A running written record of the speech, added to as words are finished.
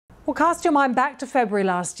Well, cast your mind back to February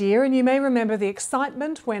last year and you may remember the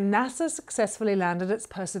excitement when NASA successfully landed its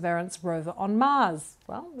Perseverance rover on Mars.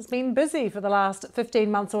 Well, it's been busy for the last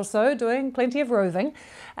 15 months or so doing plenty of roving,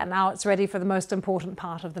 and now it's ready for the most important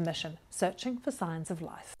part of the mission, searching for signs of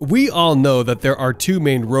life. We all know that there are two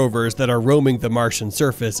main rovers that are roaming the Martian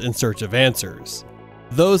surface in search of answers.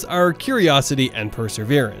 Those are Curiosity and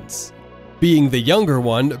Perseverance. Being the younger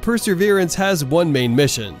one, Perseverance has one main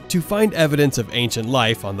mission, to find evidence of ancient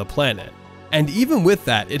life on the planet. And even with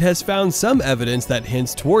that, it has found some evidence that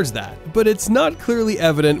hints towards that, but it's not clearly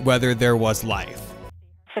evident whether there was life.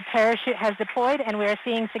 The parachute has deployed and we are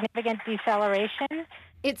seeing significant deceleration.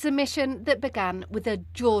 It's a mission that began with a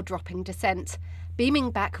jaw-dropping descent, beaming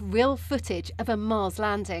back real footage of a Mars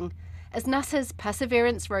landing, as NASA's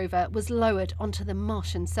Perseverance rover was lowered onto the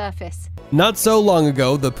Martian surface. Not so long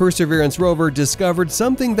ago, the Perseverance rover discovered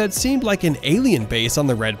something that seemed like an alien base on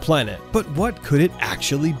the red planet, but what could it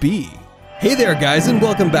actually be? Hey there guys, and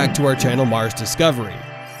welcome back to our channel Mars Discovery.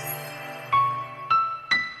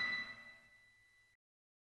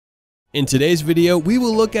 In today's video, we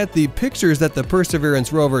will look at the pictures that the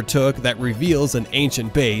Perseverance rover took that reveals an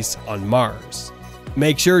ancient base on Mars.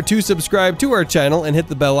 Make sure to subscribe to our channel and hit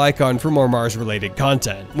the bell icon for more Mars-related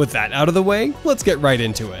content. With that out of the way, let's get right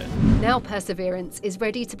into it. Now Perseverance is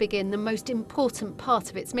ready to begin the most important part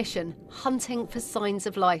of its mission, hunting for signs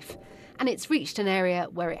of life. And it's reached an area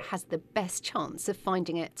where it has the best chance of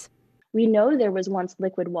finding it. We know there was once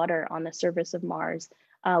liquid water on the surface of Mars.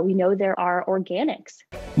 We know there are organics.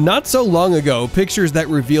 Not so long ago, pictures that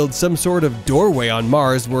revealed some sort of doorway on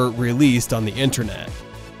Mars were released on the internet.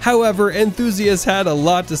 However, enthusiasts had a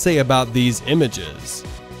lot to say about these images.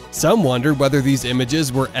 Some wondered whether these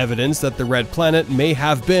images were evidence that the red planet may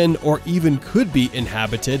have been or even could be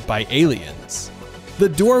inhabited by aliens. The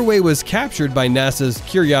doorway was captured by NASA's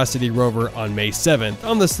Curiosity rover on May 7th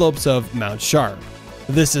on the slopes of Mount Sharp.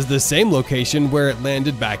 This is the same location where it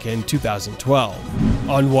landed back in 2012.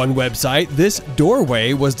 On one website, this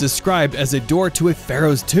doorway was described as a door to a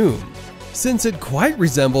pharaoh's tomb, since it quite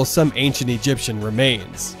resembles some ancient Egyptian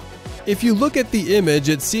remains. If you look at the image,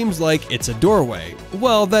 it seems like it's a doorway.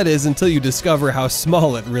 Well, that is until you discover how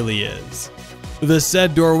small it really is. The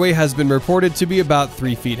said doorway has been reported to be about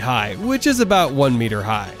 3 feet high, which is about 1 meter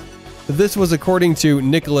high. This was according to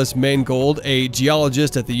Nicolas Mangold, a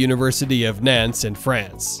geologist at the University of Nantes in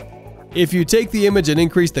France. If you take the image and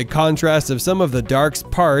increase the contrast of some of the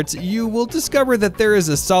dark parts, you will discover that there is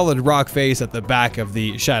a solid rock face at the back of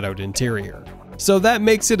the shadowed interior. So that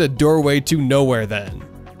makes it a doorway to nowhere then.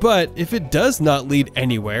 But if it does not lead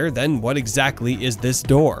anywhere, then what exactly is this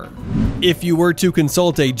door? If you were to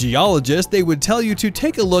consult a geologist, they would tell you to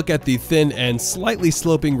take a look at the thin and slightly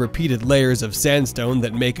sloping repeated layers of sandstone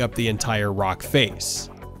that make up the entire rock face.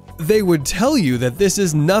 They would tell you that this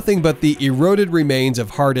is nothing but the eroded remains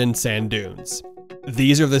of hardened sand dunes.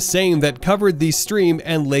 These are the same that covered the stream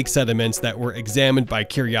and lake sediments that were examined by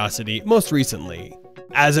Curiosity most recently,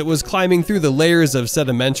 as it was climbing through the layers of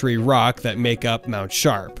sedimentary rock that make up Mount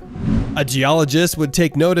Sharp. A geologist would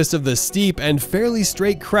take notice of the steep and fairly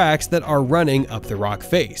straight cracks that are running up the rock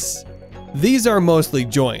face. These are mostly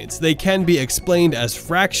joints. They can be explained as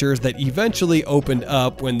fractures that eventually opened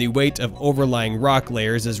up when the weight of overlying rock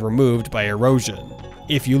layers is removed by erosion.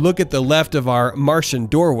 If you look at the left of our Martian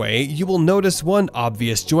doorway, you will notice one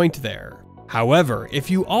obvious joint there. However, if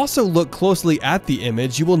you also look closely at the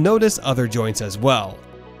image, you will notice other joints as well.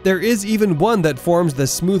 There is even one that forms the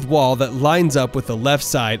smooth wall that lines up with the left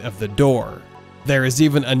side of the door. There is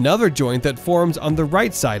even another joint that forms on the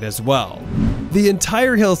right side as well. The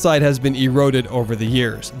entire hillside has been eroded over the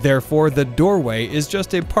years, therefore the doorway is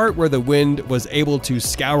just a part where the wind was able to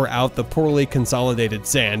scour out the poorly consolidated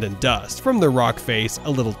sand and dust from the rock face a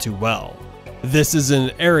little too well. This is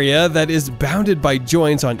an area that is bounded by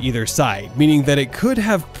joints on either side, meaning that it could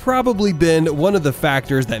have probably been one of the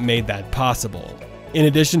factors that made that possible. In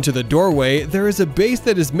addition to the doorway, there is a base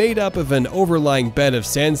that is made up of an overlying bed of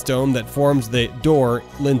sandstone that forms the door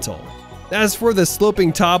lintel. As for the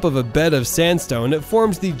sloping top of a bed of sandstone, it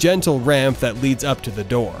forms the gentle ramp that leads up to the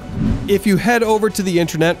door. If you head over to the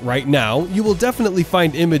internet right now, you will definitely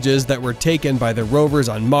find images that were taken by the rovers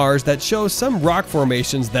on Mars that show some rock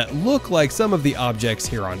formations that look like some of the objects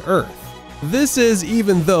here on Earth. This is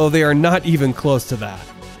even though they are not even close to that.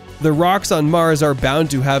 The rocks on Mars are bound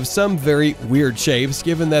to have some very weird shapes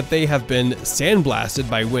given that they have been sandblasted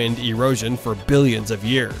by wind erosion for billions of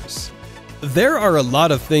years. There are a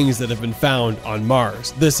lot of things that have been found on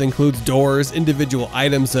Mars. This includes doors, individual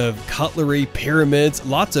items of cutlery, pyramids,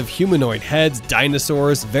 lots of humanoid heads,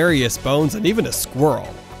 dinosaurs, various bones, and even a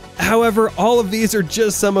squirrel. However, all of these are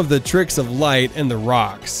just some of the tricks of light and the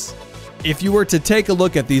rocks. If you were to take a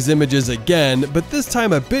look at these images again, but this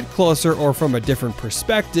time a bit closer or from a different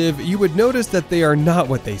perspective, you would notice that they are not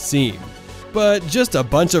what they seem, but just a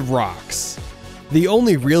bunch of rocks. The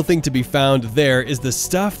only real thing to be found there is the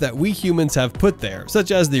stuff that we humans have put there,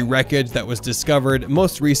 such as the wreckage that was discovered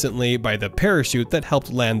most recently by the parachute that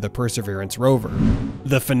helped land the Perseverance rover.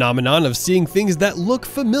 The phenomenon of seeing things that look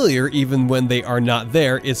familiar even when they are not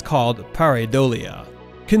there is called pareidolia.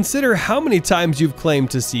 Consider how many times you've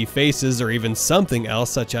claimed to see faces or even something else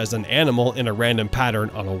such as an animal in a random pattern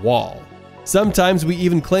on a wall. Sometimes we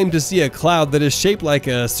even claim to see a cloud that is shaped like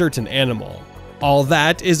a certain animal. All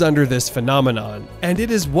that is under this phenomenon, and it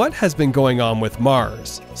is what has been going on with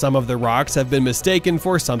Mars. Some of the rocks have been mistaken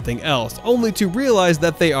for something else, only to realize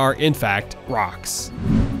that they are in fact rocks.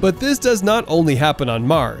 But this does not only happen on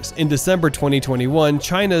Mars. In December 2021,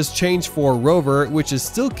 China's Change 4 rover, which is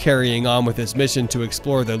still carrying on with its mission to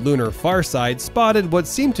explore the lunar far side, spotted what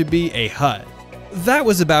seemed to be a hut. That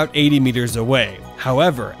was about 80 meters away.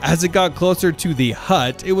 However, as it got closer to the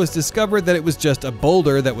hut, it was discovered that it was just a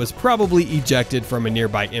boulder that was probably ejected from a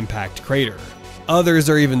nearby impact crater. Others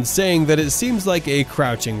are even saying that it seems like a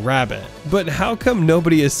crouching rabbit. But how come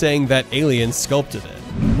nobody is saying that aliens sculpted it?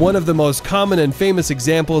 One of the most common and famous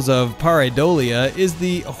examples of pareidolia is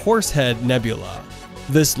the Horsehead Nebula.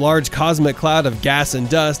 This large cosmic cloud of gas and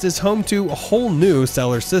dust is home to whole new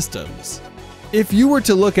stellar systems. If you were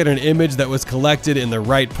to look at an image that was collected in the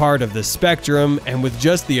right part of the spectrum and with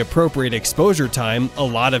just the appropriate exposure time, a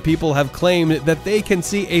lot of people have claimed that they can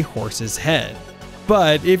see a horse's head.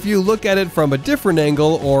 But if you look at it from a different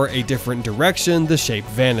angle or a different direction, the shape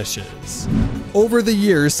vanishes. Over the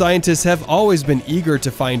years, scientists have always been eager to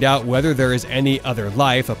find out whether there is any other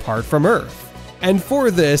life apart from Earth. And for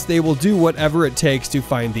this, they will do whatever it takes to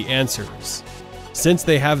find the answers. Since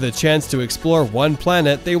they have the chance to explore one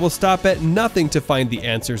planet, they will stop at nothing to find the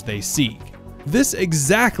answers they seek. This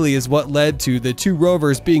exactly is what led to the 2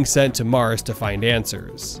 rovers being sent to Mars to find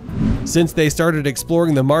answers. Since they started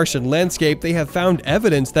exploring the Martian landscape, they have found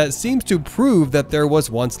evidence that seems to prove that there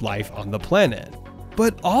was once life on the planet.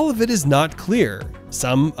 But all of it is not clear.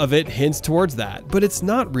 Some of it hints towards that, but it's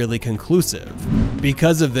not really conclusive.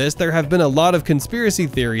 Because of this, there have been a lot of conspiracy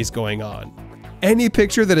theories going on. Any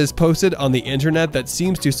picture that is posted on the internet that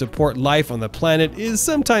seems to support life on the planet is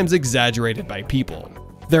sometimes exaggerated by people.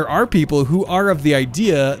 There are people who are of the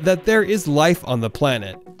idea that there is life on the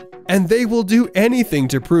planet, and they will do anything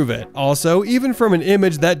to prove it, also even from an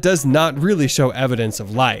image that does not really show evidence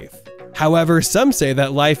of life. However, some say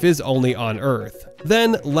that life is only on Earth.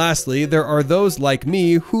 Then, lastly, there are those like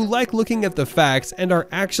me who like looking at the facts and are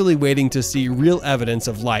actually waiting to see real evidence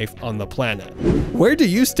of life on the planet. Where do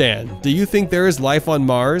you stand? Do you think there is life on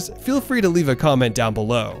Mars? Feel free to leave a comment down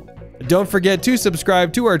below. Don't forget to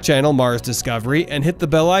subscribe to our channel Mars Discovery and hit the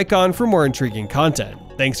bell icon for more intriguing content.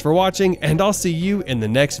 Thanks for watching, and I'll see you in the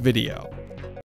next video.